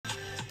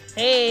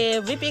Hey,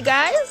 VP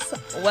guys,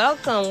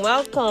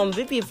 welcome,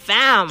 VP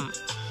fam.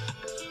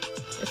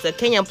 It's a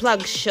Kenyan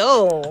Plug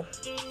show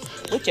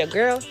with your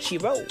girl,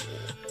 Shiro.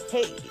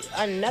 Hey,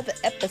 another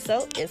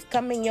episode is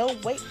coming your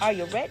way. Are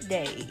you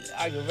ready?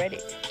 Are you ready?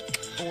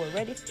 We're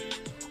ready.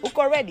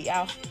 Uko ready?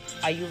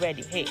 Are you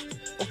ready? Hey,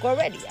 Uko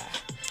ready?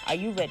 Are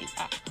you ready?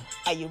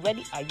 Are you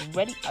ready? Are you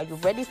ready? Are you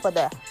ready for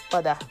the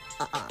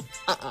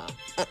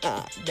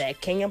the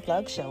Kenyan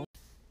Plug show?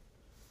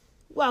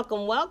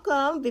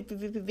 Welcome,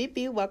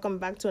 VP. Welcome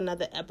back to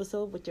another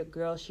episode with your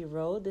girl,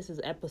 Shiro. This is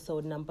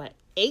episode number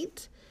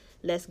 8.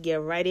 Let's get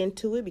right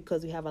into it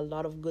because we have a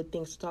lot of good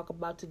things to talk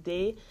about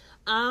today.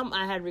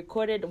 I had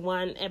recorded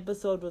one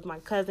episode with my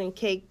cousin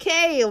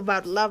KK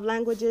about love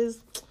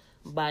languages,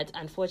 but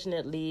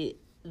unfortunately,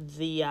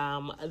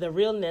 the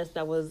realness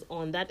that was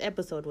on that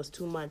episode was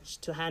too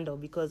much to handle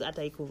because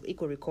after it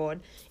could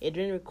record, it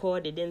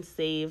didn't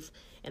save,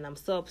 and I'm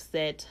so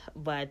upset.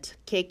 But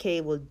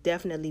KK will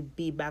definitely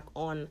be back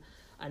on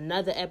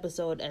another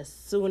episode as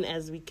soon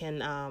as we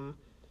can,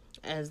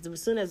 as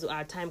soon as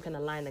our time can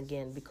align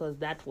again, because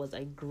that was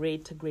a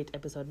great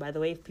episode. By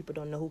the way, if people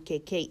don't know who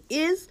KK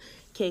is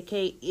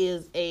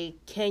a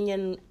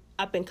Kenyan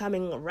up and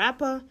coming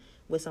rapper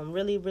with some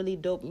really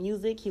dope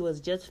music. He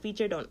was just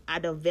featured on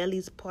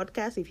Adoveli's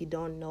podcast. If you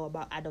don't know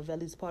about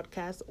Adoveli's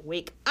podcast,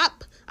 wake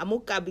up,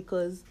 Amuka,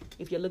 because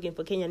if you're looking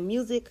for Kenyan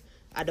music,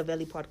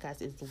 Adoveli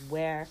podcast is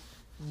where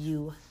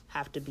you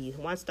have to be.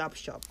 One-stop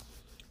shop.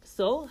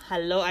 So,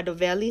 hello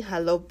Adoveli,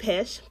 hello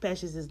Pesh.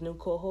 Pesh is his new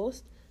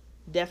co-host.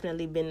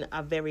 Definitely been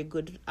a very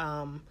good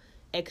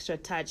extra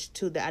touch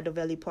to the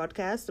Adoveli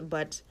podcast.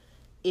 But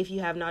if you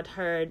have not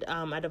heard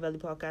Adoveli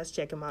podcast,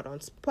 check him out on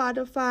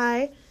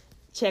Spotify.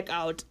 Check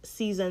out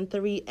season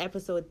 3,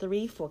 episode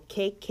 3 for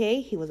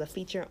KK. He was a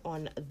feature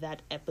on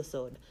that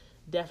episode.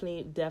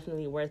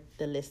 Definitely worth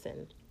the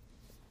listen.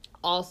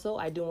 Also,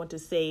 I do want to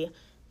say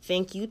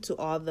thank you to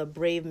all the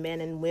brave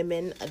men and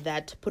women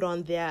that put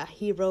on their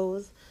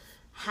heroes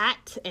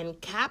hat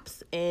and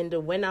caps and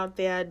went out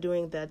there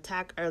during the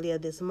attack earlier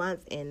this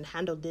month and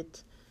handled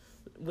it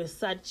with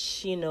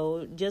such,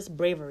 just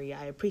bravery.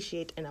 I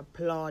appreciate and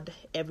applaud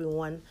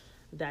everyone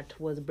that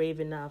was brave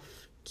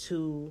enough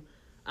to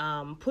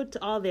put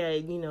all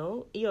their,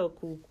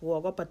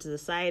 kuogopa to the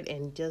side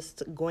and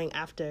just going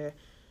after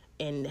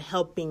and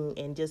helping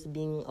and just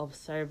being of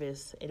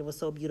service. It was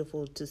so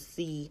beautiful to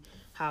see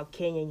how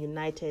Kenya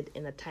united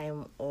in a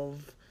time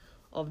of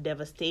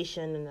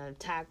devastation and an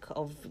attack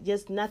of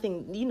just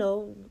nothing,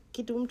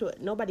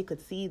 nobody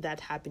could see that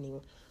happening,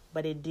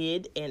 but it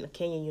did, and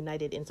Kenya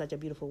united in such a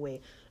beautiful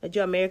way.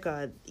 Najua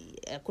America,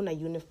 kuna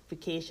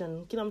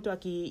unification, kila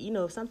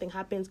mtu if something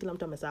happens, kila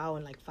mtu amesahau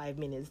in like 5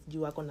 minutes,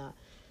 juu akona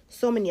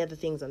so many other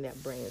things on their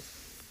brains.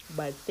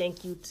 But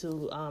thank you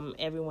to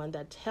everyone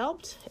that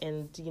helped,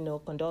 and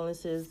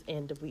condolences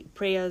and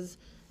prayers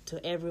to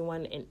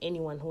everyone and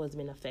anyone who has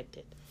been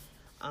affected.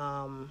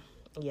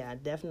 Yeah,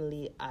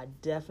 definitely a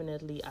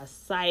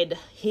side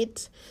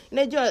hit.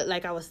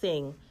 Like I was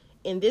saying,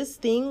 in this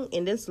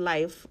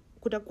life,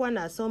 kutakuwa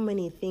na so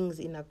many things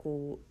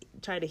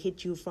try to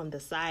hit you from the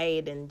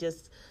side and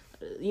just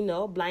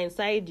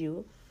blindside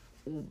you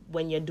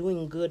when you're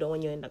doing good, or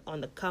when you're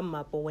on the come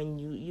up, or when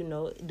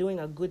you doing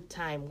a good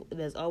time.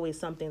 There's always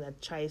something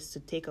that tries to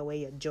take away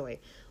your joy.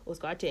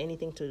 Usikate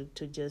anything to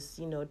just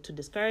to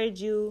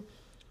discourage you.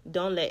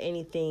 Don't let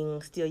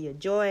anything steal your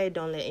joy.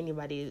 Don't let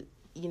anybody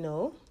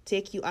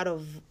take you out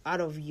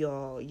of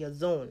your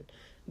zone,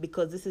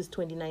 because this is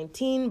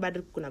 2019.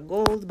 Bado kuna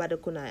goals, bado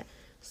kuna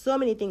so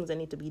many things that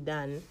need to be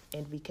done,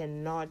 and we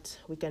cannot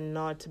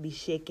be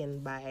shaken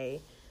by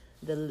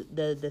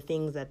the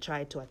things that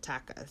try to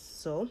attack us.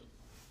 So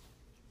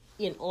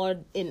in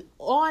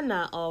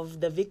honor of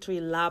the victory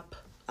lap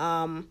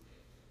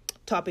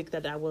topic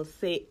that I will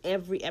say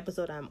every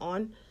episode I'm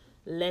on,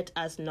 let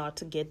us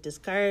not get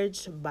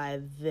discouraged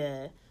by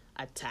the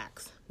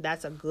attacks.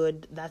 That's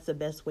the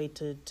best way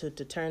to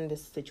turn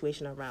this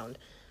situation around.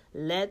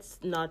 Let's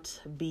not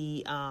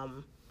get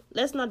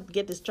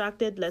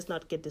distracted. Let's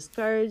not get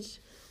discouraged.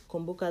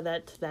 Kumbuka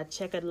that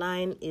checkered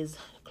line is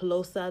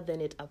closer than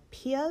it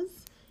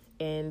appears,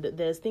 and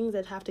there's things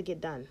that have to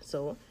get done.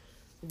 So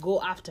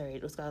go after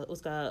it.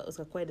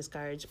 Uska quite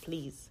discouraged,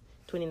 please.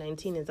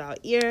 2019 is our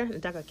year.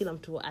 Nataka kila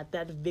mtu at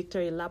that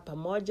victory lap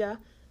pamoja.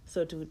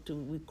 So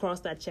we cross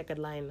that checkered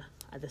line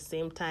at the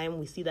same time.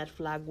 We see that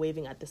flag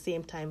waving at the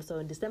same time. So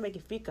in December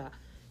ikifika,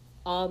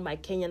 all my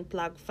Kenyan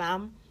Plug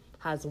fam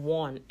has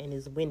won and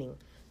is winning.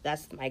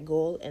 That's my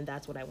goal, and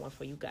that's what I want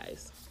for you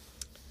guys.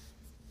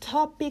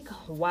 Topic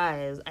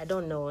wise, I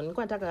don't know.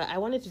 I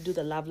wanted to do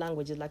the love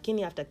languages.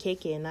 Lakini after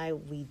KK and I,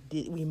 we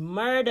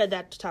murdered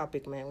that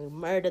topic, man. We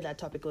murdered that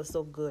topic. It was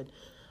so good.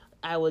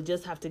 I will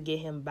just have to get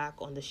him back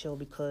on the show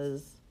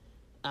because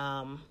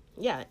I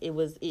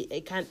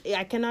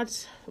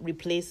cannot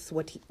replace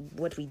what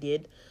we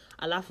did.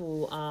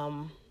 Alafu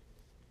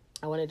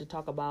I wanted to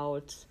talk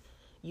about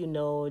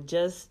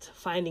just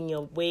finding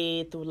your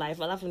way through life.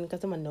 Alafu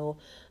nikasema no.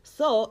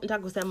 So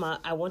nitakusema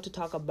I want to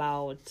talk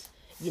about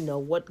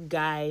what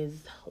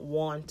guys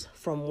want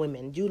from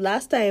women.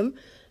 Last time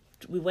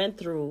we went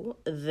through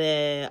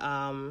the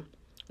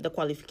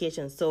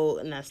qualifications, so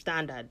in a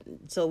standard.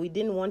 So we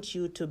didn't want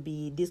you to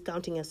be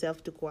discounting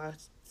yourself to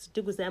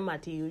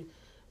kusema you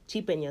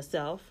cheapen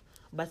yourself.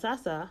 But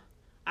sasa,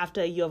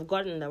 after you have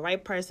gotten the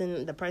right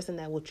person, the person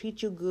that will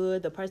treat you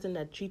good, the person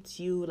that treats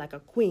you like a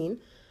queen,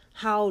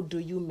 how do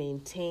you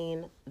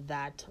maintain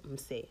that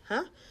mse?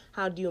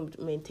 How do you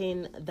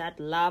maintain that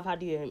love? How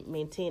do you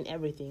maintain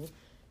everything?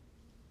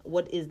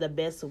 What is the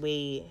best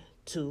way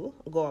to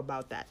go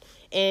about that?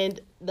 And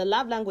the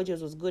love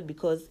languages was good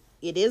because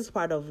it is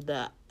part of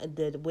the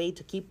way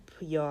to keep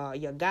your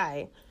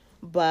guy,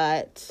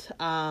 but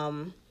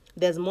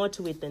there's more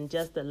to it than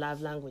just the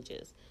love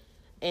languages.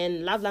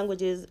 And love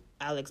languages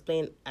I'll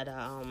explain at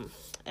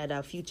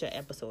a future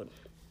episode.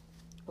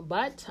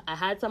 But I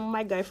had some of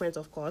my guy friends,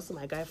 of course.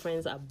 My guy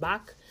friends are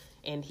back,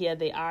 and here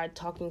they are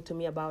talking to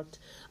me about,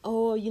 I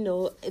will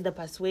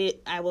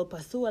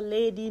pursue a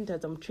lady,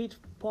 treat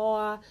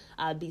poor,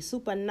 I'll be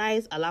super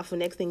nice. Alafu,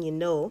 next thing you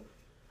know,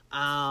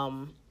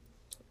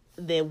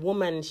 the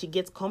woman, she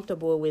gets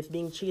comfortable with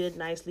being treated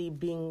nicely,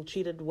 being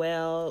treated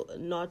well,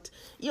 not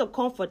your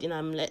comfort in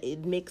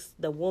it makes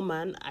the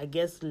woman, I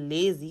guess,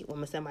 lazy.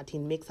 It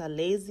makes her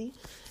lazy,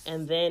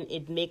 and then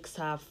it makes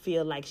her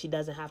feel like she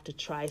doesn't have to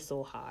try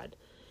so hard.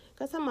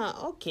 Because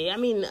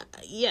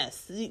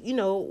yes,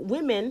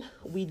 women,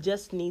 we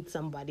just need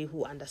somebody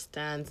who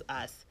understands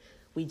us.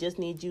 We just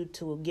need you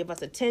to give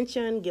us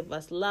attention, give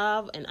us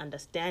love and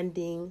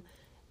understanding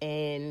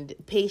and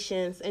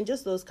patience and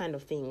just those kind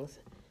of things.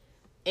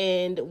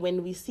 And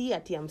when we see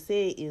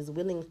Atiamse is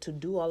willing to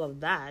do all of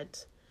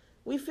that,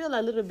 we feel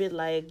a little bit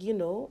like,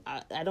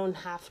 I don't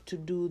have to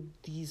do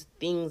these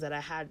things that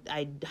I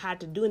had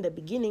to do in the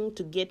beginning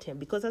to get him.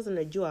 Because as an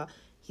Najua,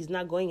 he's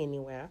not going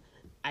anywhere.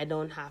 I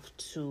don't have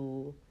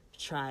to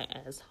try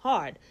as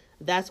hard.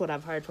 That's what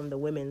I've heard from the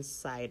women's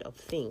side of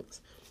things.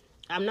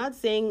 I'm not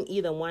saying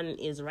either one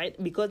is right,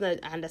 because I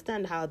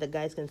understand how the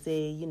guys can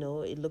say,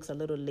 it looks a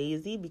little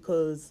lazy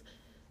because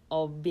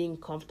of being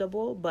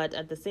comfortable. But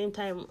at the same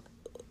time,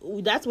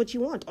 that's what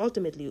you want,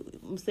 ultimately.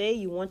 Say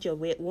you want your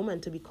woman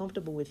to be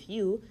comfortable with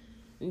you,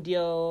 and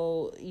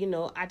your,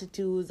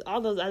 attitudes, all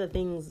those other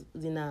things,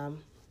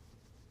 they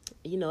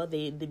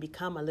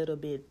become a little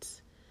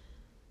bit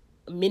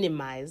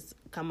minimized.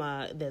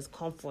 There's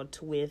comfort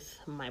with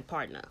my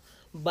partner.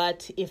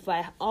 But if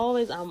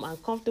I'm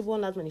uncomfortable,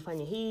 lazima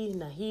nifanye hii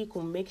na hii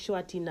to make sure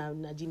ati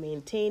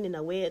najimaintain in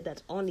a way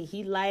that only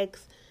he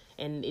likes,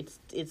 and it's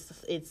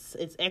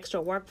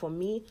extra work for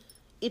me,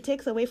 it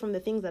takes away from the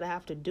things that I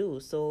have to do.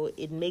 So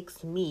it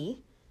makes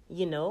me,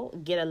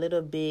 get a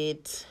little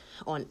bit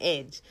on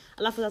edge.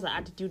 Alafu there's an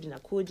attitude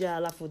inakuja,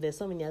 alafu there's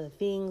so many other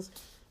things.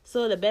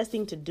 So the best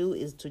thing to do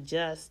is to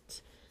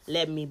just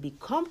let me be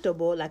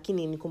comfortable,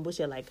 lakini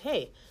nikumbushe like,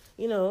 hey,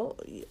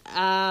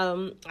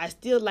 I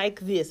still like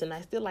this and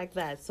I still like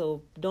that.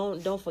 So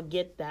don't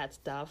forget that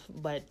stuff,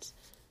 but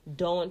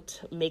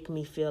don't make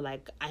me feel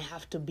like I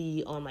have to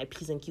be on my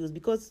P's and Q's,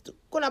 because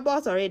kuna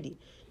boss already.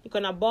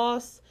 Nikona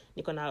boss,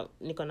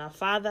 nikona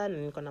father,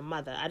 and nikona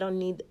mother. I don't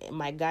need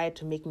my guy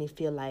to make me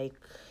feel like,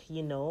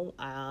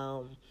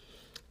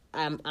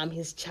 I'm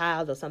his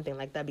child or something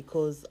like that,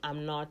 because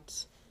I'm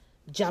not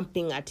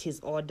jumping at his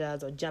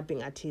orders or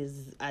jumping at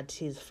his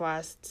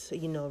first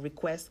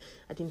request.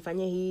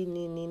 Atinifanye hii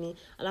nini.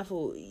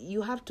 Alafu,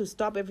 you have to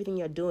stop everything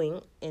you're doing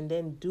and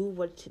then do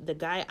what the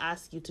guy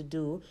asks you to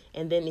do,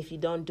 and then if you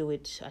don't do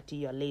it,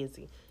 you're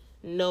lazy.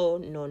 No.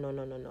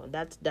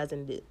 That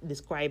doesn't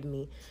describe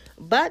me.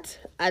 But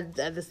at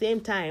the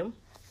same time,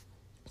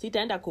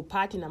 sitaenda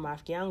kupati na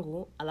marafiki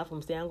yangu, alafu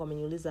mse yangu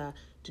ameniuliza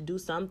to do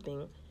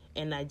something,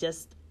 and I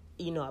just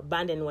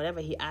abandon whatever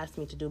he asked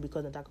me to do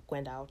because nataka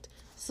kwenda out.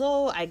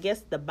 So I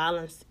guess the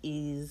balance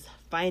is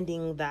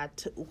finding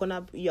that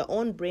your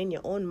own brain,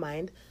 your own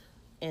mind,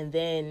 and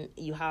then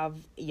you have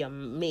your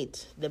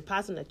mate, the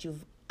person that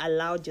you've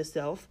allowed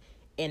yourself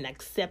and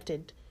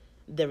accepted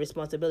the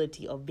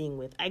responsibility of being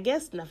with. I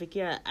guess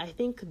nafikiria, I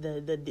think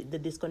the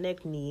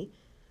disconnect ni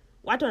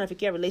watu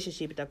wanafikiria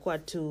relationship itakuwa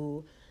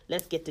to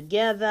let's get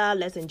together,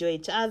 let's enjoy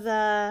each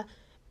other,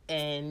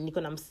 and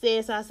niko na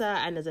msee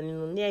sasa anaweza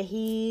ninunulia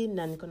hii,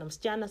 na niko na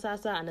msichana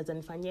sasa anaweza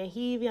nifanyia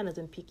hivi,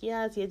 anaweza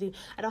nipikia,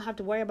 I don't have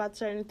to worry about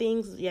certain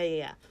things.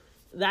 Yeah.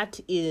 That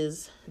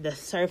is the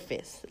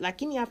surface.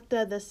 Lakini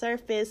after the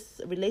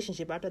surface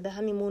relationship, after the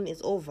honeymoon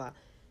is over,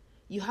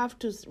 you have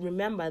to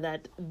remember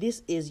that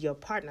this is your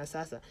partner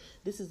sasa.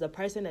 This is the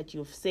person that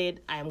you've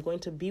said, I am going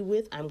to be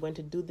with, I'm going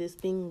to do this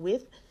thing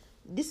with.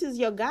 This is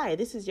your guy,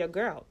 this is your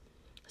girl.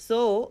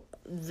 So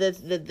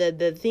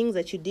the things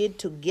that you did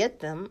to get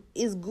them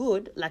is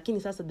good,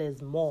 lakini sasa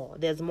there's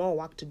more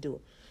work to do.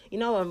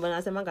 When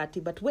I say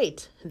mangati, but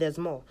wait, there's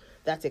more.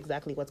 That's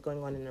exactly what's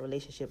going on in a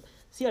relationship.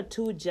 Sio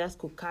tu just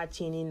kukaa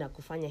chini na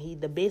kufanya hii.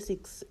 The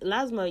basics,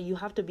 lazima you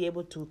have to be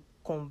able to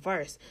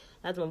converse.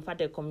 Lazima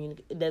mpate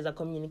there's a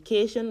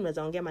communication,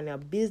 mnaweza ongea maneno ya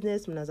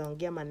business, mnaweza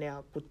ongea maneno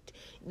ya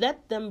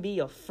let them be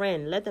your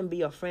friend. Let them be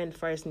your friend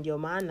first. Ndio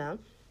maana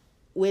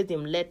with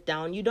him let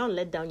down. You don't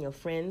let down your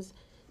friends.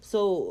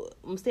 So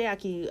mse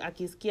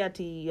akisikia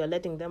ati you're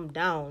letting them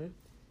down,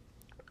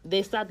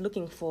 they start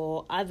looking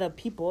for other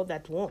people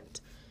that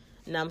won't.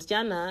 Na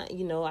msichana,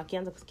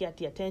 akianza kusikia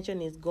ati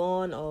attention is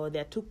gone or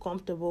they're too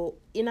comfortable,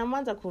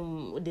 inaanza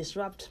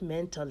disrupt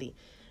mentally.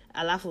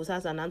 Alafu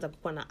sasa anaanza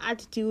kuwa na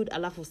attitude,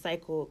 alafu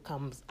cycle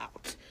comes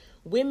out.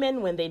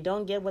 Women, when they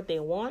don't get what they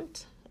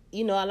want,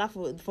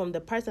 alafu from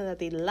the person that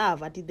they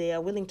love, they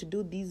are willing to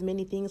do these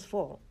many things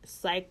for.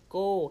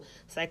 Psycho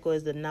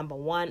is the number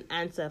one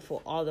answer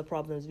for all the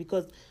problems,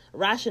 because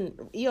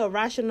your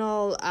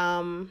rational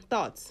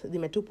thoughts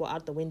zimetupwa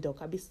out the window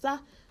kabisa,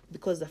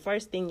 because the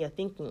first thing you're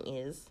thinking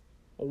is,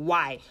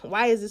 why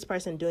is this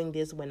person doing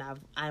this when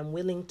I'm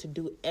willing to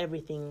do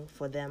everything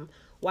for them?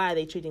 Why are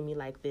they treating me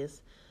like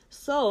this?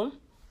 So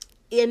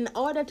in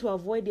order to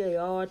avoid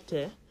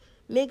yoyote,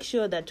 make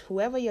sure that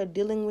whoever you're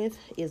dealing with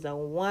is the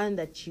one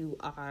that you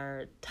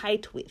are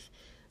tight with.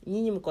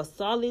 Nyinyi mko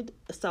solid,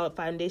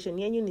 foundation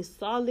yenyu ni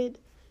solid,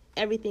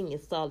 everything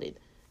is solid.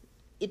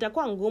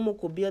 Itakuwa ngumu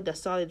to build a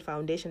solid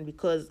foundation,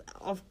 because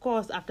of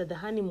course after the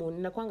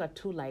honeymoon inakuanga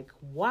too like,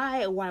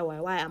 why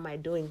am I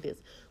doing this?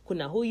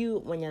 Kuna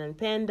huyu mwenye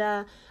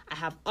ananipenda, I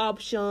have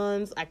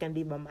options, I can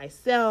be by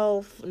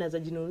myself,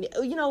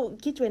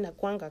 kichwa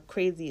inakuanga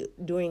crazy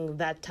during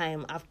that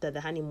time after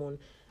the honeymoon,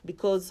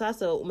 because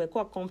sasa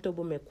umekuwa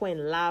comfortable, umekuwa in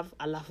love,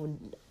 alafu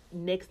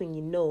next thing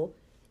you know,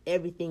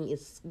 everything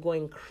is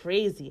going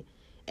crazy.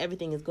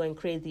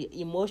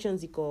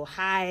 Emotions iko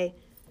high,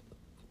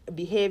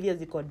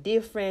 behaviors iko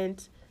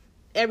different,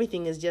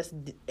 everything is just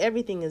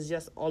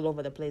all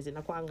over the place.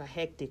 Inakuanga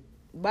hectic.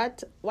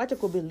 But what you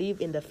could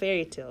believe in the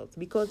fairy tales,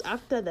 because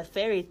after the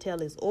fairy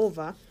tale is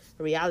over,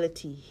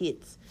 reality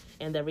hits.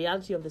 And the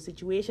reality of the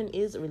situation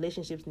is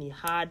relationships ni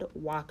hard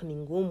work, ni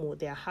ngumu.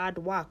 They are hard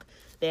work.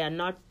 They are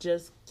not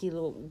just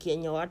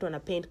kenye watu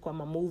wana paint kwa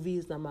ma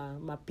movies na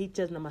ma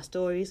pictures na ma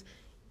stories.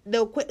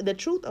 The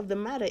truth of the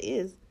matter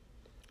is,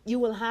 you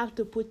will have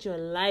to put your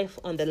life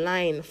on the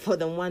line for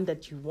the one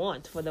that you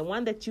want. For the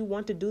one that you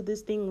want to do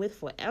this thing with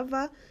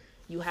forever,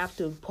 you have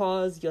to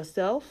pause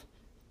yourself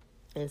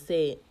and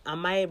say,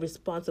 am I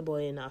responsible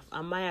enough?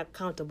 Am I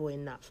accountable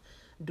enough?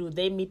 Do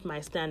they meet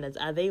my standards?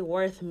 Are they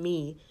worth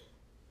me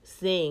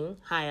saying,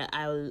 hi,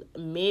 I'll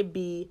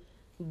maybe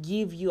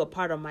give you a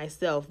part of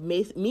myself?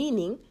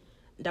 Meaning,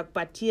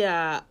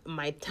 ndakupatia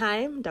my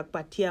time,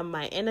 ndakupatia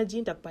my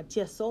energy,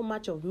 ndakupatia so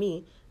much of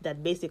me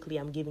that basically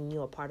I'm giving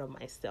you a part of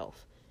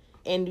myself.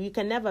 And you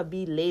can never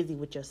be lazy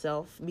with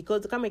yourself,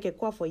 because kama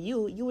ikekuwa for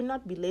you, you will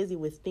not be lazy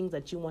with things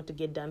that you want to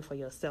get done for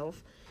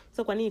yourself.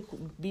 So kwa nini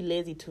be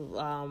lazy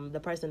to the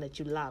person that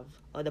you love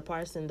or the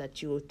person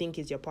that you think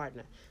is your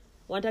partner?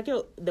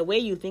 The way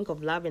you think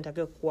of love,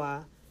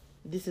 kwa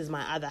this is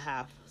my other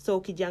half. So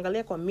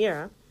ukijiangalia kwa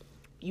mirror,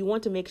 you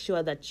want to make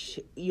sure that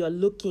you're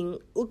looking.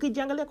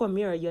 Ukijiangalia kwa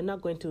mirror, you're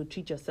not going to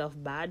treat yourself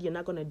bad. You're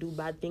not going to do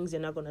bad things.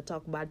 You're not going to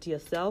talk bad to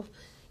yourself.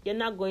 You're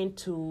not going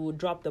to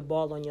drop the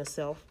ball on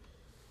yourself.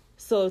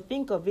 So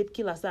think of it,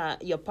 kila saa,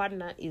 your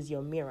partner is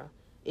your mirror.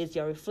 It's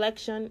your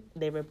reflection.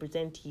 They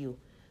represent you.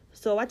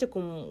 So wacha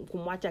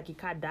kumwacha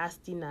akikaa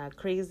dusty na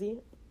crazy.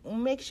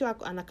 Make sure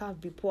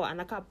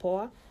anakaa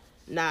poa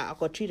na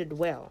ako treated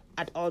well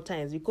at all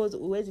times, because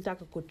huwezi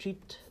taka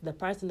treat the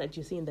person that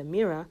you see in the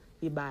mirror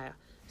vibaya.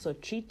 So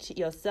treat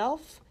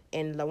yourself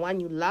and the one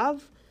you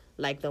love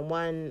like the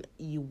one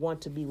you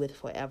want to be with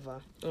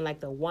forever. And like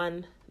the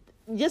one,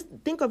 just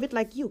think of it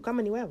like you.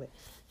 Kama ni wewe.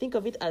 Think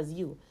of it as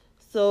you.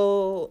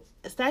 So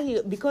start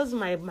here, because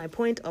my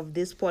point of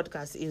this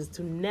podcast is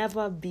to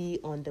never be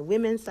on the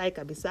women's side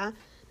kabisa,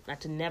 not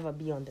to never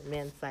be on the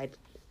men's side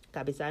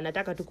kabisa.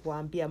 Nataka tu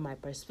kuambia my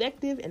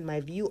perspective and my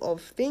view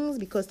of things,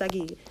 because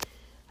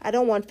I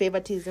don't want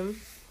favoritism.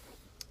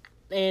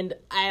 And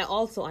I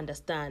also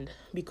understand,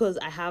 because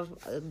I have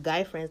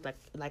guy friends,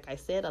 like I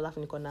said,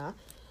 alafu niko na,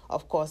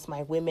 of course,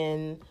 my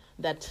women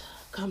that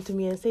come to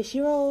me and say,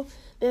 Shiro,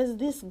 there's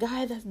this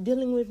guy that's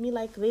dealing with me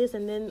like this,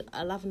 and then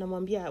alafu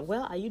namwambia,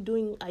 well, are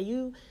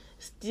you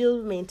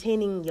still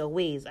maintaining your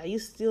ways? Are you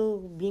still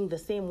being the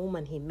same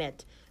woman he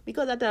met?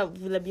 Because hata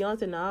vile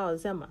Beyonce na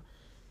wao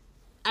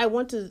I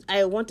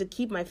want to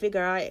keep my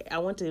figure. I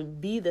want to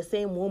be the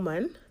same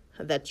woman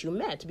that you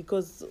met,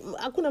 because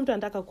hakuna mtu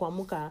anataka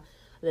kuamuka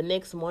the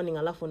next morning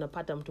alafu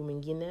unapata mtu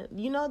mwingine.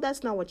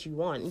 That's not what you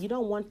want. You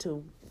don't want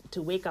to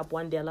wake up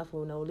one day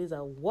alafu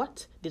unauliza,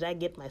 what did I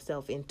get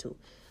myself into?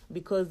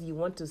 Because you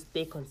want to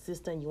stay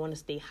consistent, you want to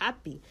stay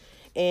happy.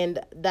 And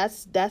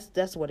that's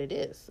what it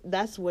is.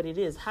 That's what it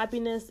is.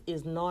 Happiness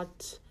is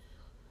not,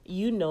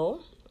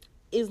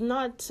 is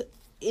not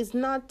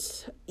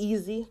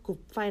easy to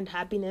find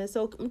happiness.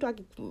 So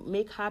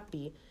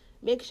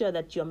make sure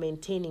that you're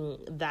maintaining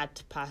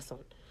that person,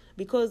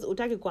 because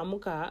utaki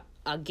kuamuka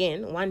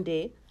again one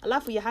day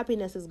alafu your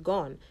happiness is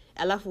gone.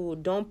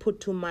 Alafu don't put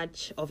too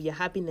much of your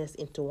happiness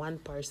into one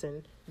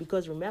person,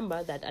 because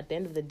remember that at the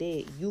end of the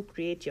day, you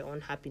create your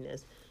own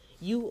happiness.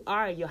 You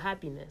are your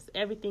happiness.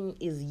 Everything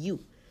is you.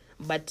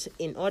 But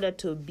in order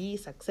to be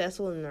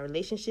successful in a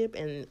relationship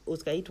and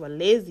uskaitwa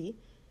lazy,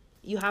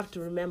 you have to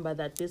remember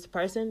that this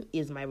person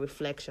is my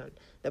reflection.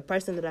 The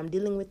person that I'm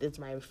dealing with is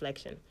my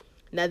reflection.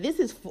 Now, this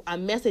is a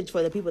message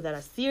for the people that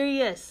are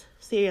serious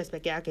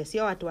peke yake,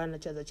 sio watu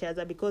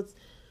wanacheza, because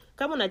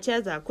kama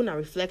unacheza hakuna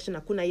reflection,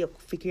 hakuna hiyo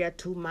kufikiria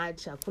too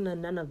much, hakuna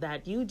none of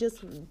that. You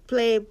just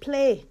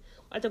play.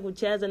 Wacha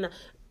kucheza na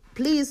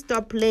please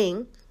stop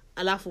playing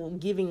alafu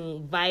giving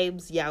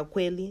vibes ya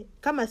ukweli.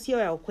 Kama sio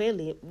ya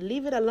ukweli,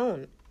 leave it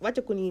alone.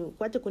 Wacha kuni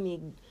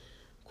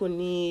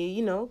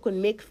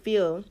make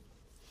feel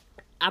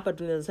hapa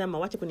tunasema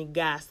wacha kuni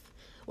gas.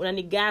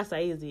 Unani gas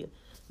hizi.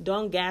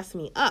 Don't gas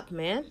me up,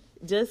 man.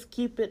 Just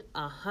keep it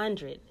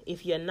 100.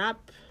 If you're not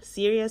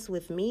serious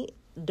with me,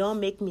 don't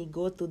make me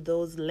go through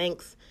those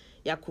lengths.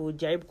 Ya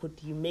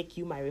kujaribu make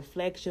you my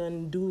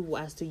reflection, do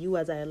as to you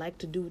as I like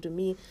to do to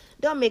me.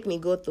 Don't make me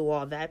go through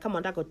all that. Come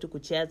on, tako tu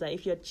kucheza.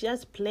 If you're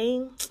just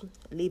playing,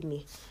 leave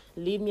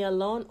me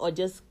alone, or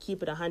just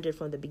keep it 100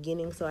 from the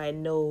beginning, so I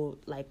know,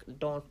 like,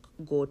 don't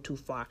go too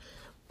far.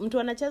 Mtu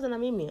anacheza na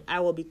mimi, I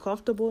will be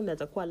comfortable,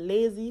 naweza kuwa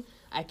lazy,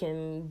 I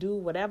can do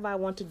whatever I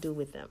want to do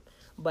with them.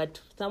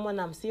 But someone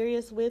I'm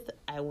serious with,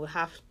 I will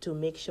have to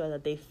make sure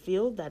that they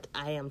feel that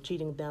I am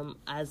treating them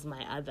as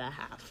my other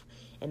half,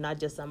 and not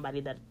just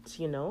somebody that,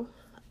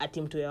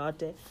 ati mtu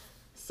yoyote.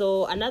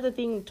 So another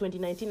thing,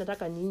 2019,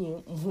 nataka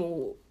nyinyi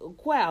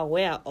kuwa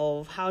aware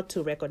of how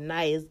to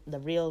recognize the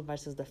real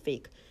versus the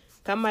fake.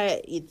 Kama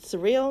it's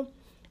real,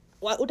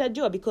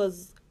 utajua,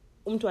 because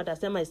mtu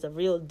atasema it's a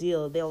real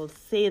deal, they'll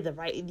say the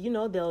right,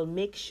 they'll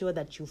make sure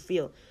that you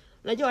feel.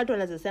 Unajua watu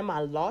wanasema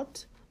a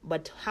lot,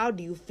 but how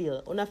do you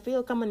feel? Una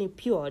feel kama ni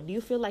pure? Do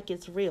you feel like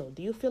it's real?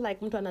 Do you feel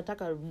like mtu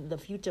anataka the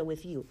future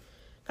with you?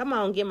 Kama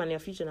aongea man ya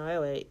future na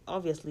wewe,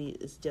 obviously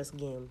it's just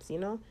games,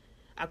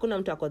 Hakuna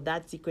mtu ako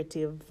that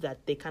secretive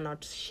that they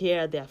cannot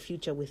share their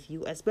future with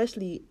you,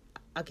 especially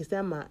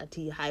akisema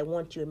ati I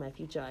want you in my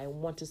future, I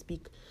want to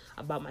speak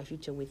about my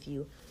future with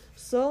you.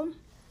 So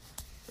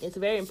it's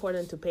very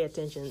important to pay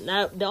attention.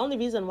 Now, the only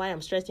reason why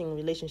I'm stressing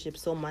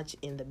relationships so much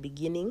in the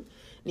beginning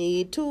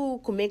ni to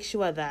make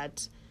sure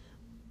that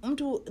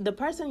the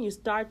person you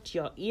start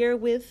your year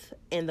with,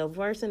 and the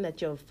person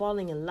that you're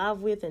falling in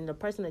love with, and the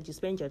person that you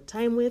spend your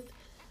time with,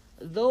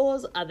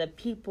 those are the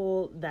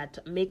people that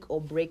make or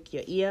break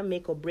your year,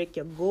 make or break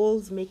your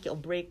goals, make or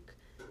break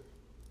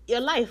your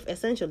life,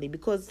 essentially.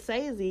 Because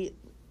saizi,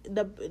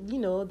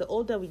 the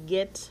older we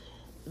get,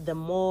 the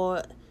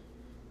more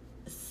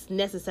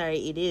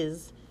necessary it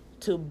is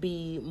to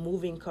be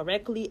moving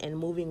correctly and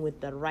moving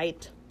with the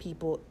right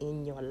people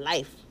in your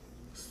life.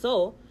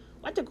 So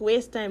wacha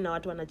waste time na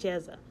watu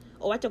wanacheza,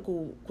 or wacha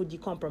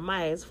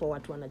kujicompromise for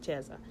watu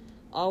wanacheza.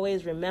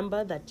 Always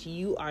remember that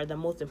you are the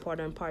most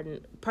important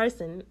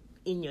person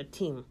in your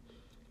team.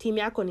 Team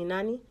yako ni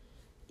nani?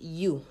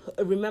 You.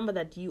 Remember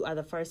that you are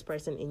the first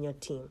person in your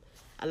team.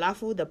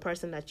 Alafu, the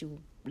person that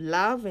you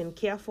love and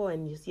care for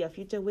and you see a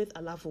future with,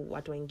 alafu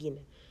watu wengine.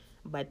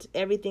 But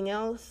everything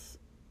else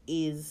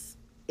is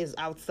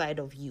outside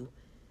of you.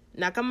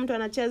 Na kama mtu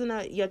anacheza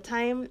na your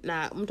time,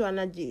 na mtu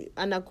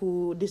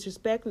anaku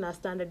disrespect, na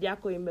standard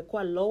yako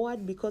imekuwa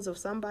lowered because of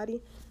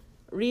somebody,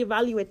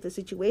 reevaluate the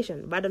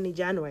situation. Bado ni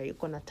January,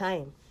 uko na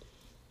time.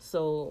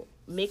 So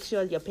make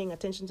sure you're paying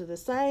attention to the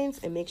signs,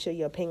 and make sure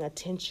you're paying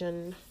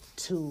attention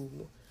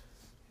to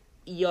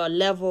your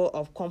level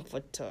of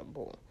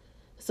comfortable.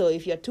 So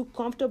if you're too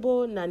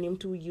comfortable, na ni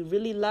mtu you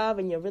really love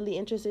and you're really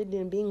interested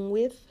in being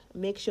with,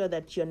 make sure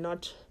that you're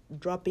not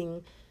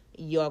dropping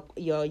your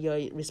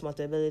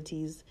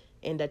responsibilities,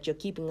 and that you're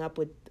keeping up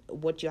with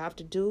what you have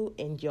to do,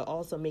 and you're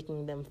also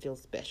making them feel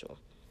special.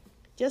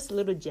 Just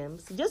little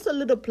gems, just a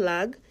little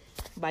plug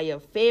by your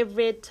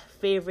favorite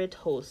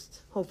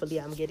host. Hopefully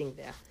I'm getting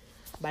there.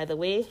 By the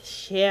way,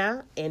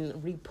 share and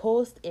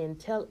repost and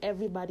tell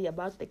everybody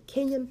about the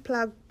Kenyan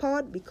Plug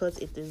Pod, because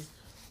it is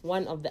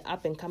one of the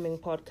up-and-coming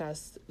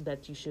podcasts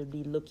that you should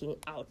be looking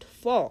out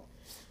for.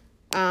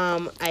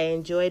 I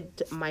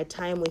enjoyed my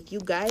time with you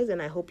guys,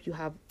 and I hope you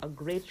have a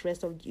great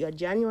rest of your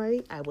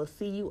January. I will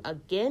see you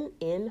again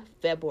in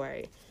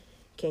February.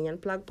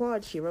 Kenyan Plug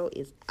Pod, Shiro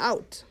is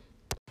out.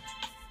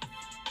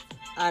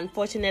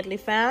 Unfortunately,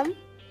 fam,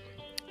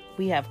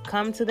 we have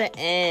come to the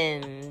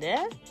end.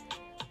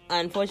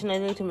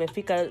 Unfortunately,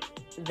 tumefika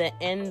the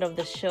end of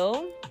the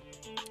show.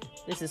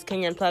 This is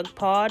Kenyan Plug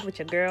Pod with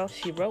your girl,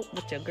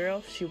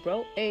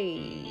 Shiro.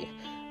 Hey,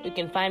 you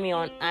can find me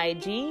on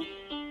IG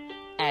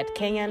at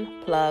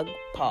Kenyan Plug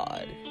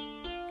Pod.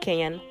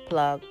 Kenyan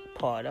Plug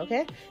Pod,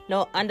 okay?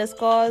 No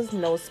underscores,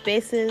 no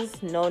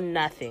spaces, no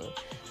nothing.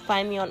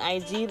 Find me on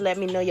IG. Let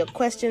me know your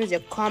questions,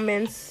 your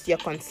comments, your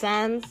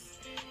concerns.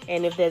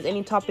 And if there's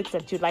any topics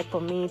that you'd like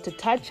for me to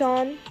touch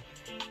on,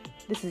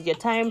 this is your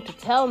time to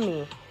tell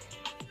me.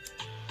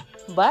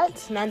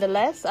 But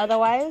nonetheless,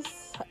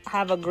 otherwise,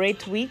 have a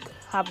great week.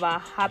 Have a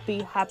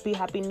happy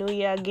New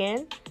Year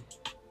again.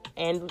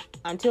 And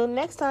until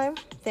next time,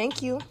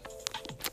 thank you.